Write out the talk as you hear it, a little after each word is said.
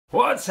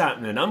What's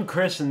happening? I'm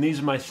Chris and these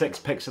are my 6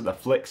 picks of the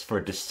flicks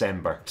for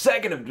December.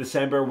 2nd of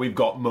December we've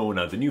got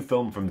Moana, the new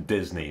film from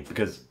Disney,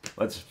 because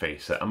let's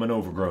face it, I'm an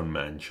overgrown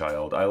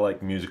man-child. I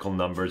like musical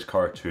numbers,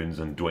 cartoons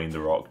and Dwayne "The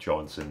Rock"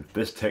 Johnson.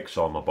 This ticks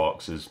all my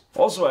boxes.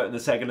 Also out on the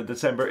 2nd of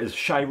December is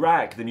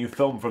Chi-raq, the new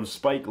film from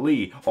Spike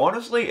Lee.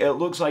 Honestly, it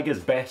looks like his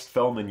best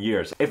film in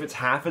years. If it's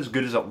half as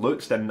good as it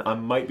looks, then I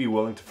might be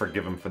willing to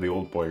forgive him for the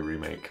Old Boy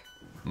remake.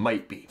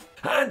 Might be.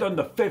 And on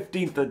the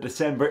 15th of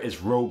December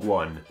is Rouge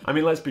One. I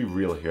mean, let's be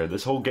real here.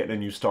 This whole getting a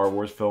new Star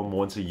Wars film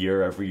once a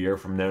year, every year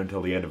from now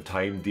until the end of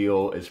time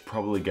deal is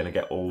probably gonna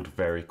get old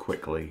very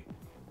quickly.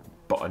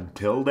 But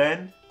until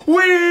then...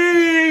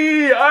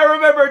 Whee! I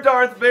remember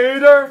Darth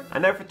Vader!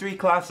 And now for 3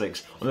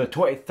 classics. On the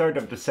 23rd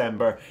of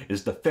December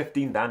is the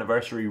 15th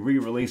anniversary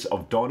re-release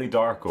of Donnie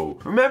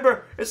Darko.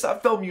 Remember, it's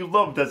that film you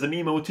loved as an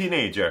emo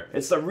teenager.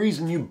 It's the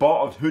reason you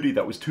bought a hoodie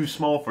that was too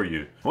small for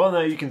you. Well, now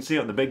you can see it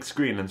on the big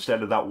screen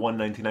instead of that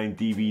 $1.99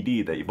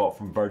 DVD that you bought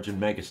from Virgin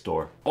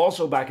Megastore.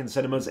 Also back in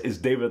cinemas is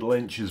David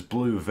Lynch's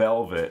Blue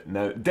Velvet.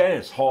 Now,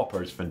 Dennis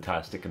Hopper's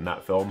fantastic in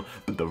that film,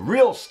 but the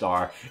real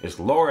star is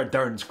Laura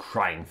Dern's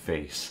crying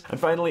face. And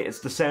finally, it's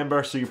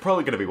December, so you're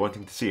probably going to be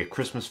wanting to see a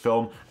Christmas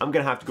film. I'm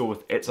going to have to go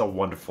with It's a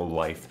Wonderful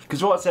Life.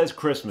 Because what says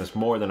Christmas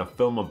more than a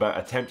film about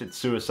attempted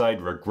suicide,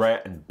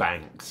 regret and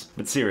banks?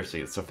 But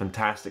seriously, it's a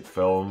fantastic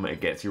film, it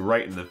gets you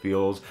right in the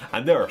feels,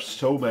 and there are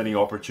so many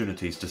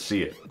opportunities to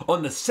see it.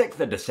 On the 6th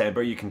of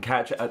December, you can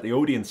catch it at the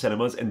Odeon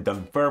Cinemas in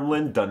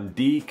Dunfermline,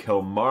 Dundee,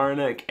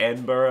 Kilmarnock,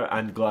 Edinburgh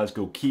and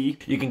Glasgow Quay.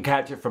 You can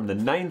catch it from the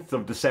 9th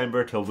of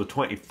December till the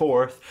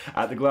 24th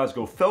at the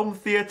Glasgow Film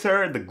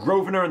Theatre, the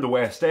Grosvenor in the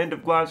West End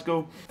of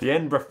Glasgow, the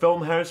Edinburgh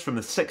Film House from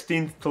the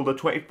 16th till the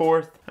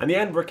 24th, and the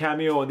Edinburgh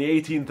Cameo on the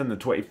 18th and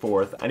the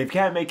 24th. And if you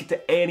can't make it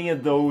to any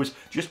of those,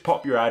 just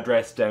pop your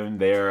address down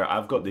there.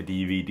 I've got the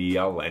DVD,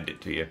 I'll lend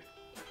it to you.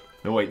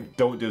 No wait,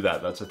 don't do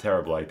that, that's a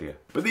terrible idea.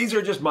 But these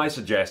are just my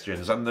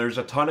suggestions, and there's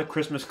a ton of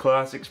Christmas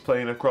classics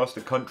playing across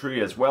the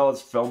country, as well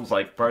as films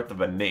like Birth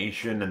of a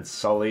Nation and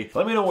Sully.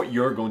 Let me know what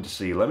you're going to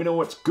see, let me know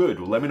what's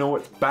good, let me know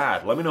what's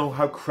bad, let me know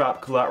how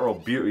crap Collateral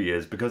Beauty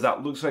is, because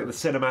that looks like the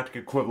cinematic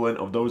equivalent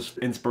of those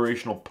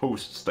inspirational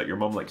posts that your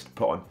mum likes to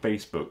put on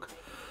Facebook.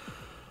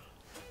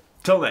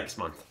 Till next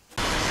month.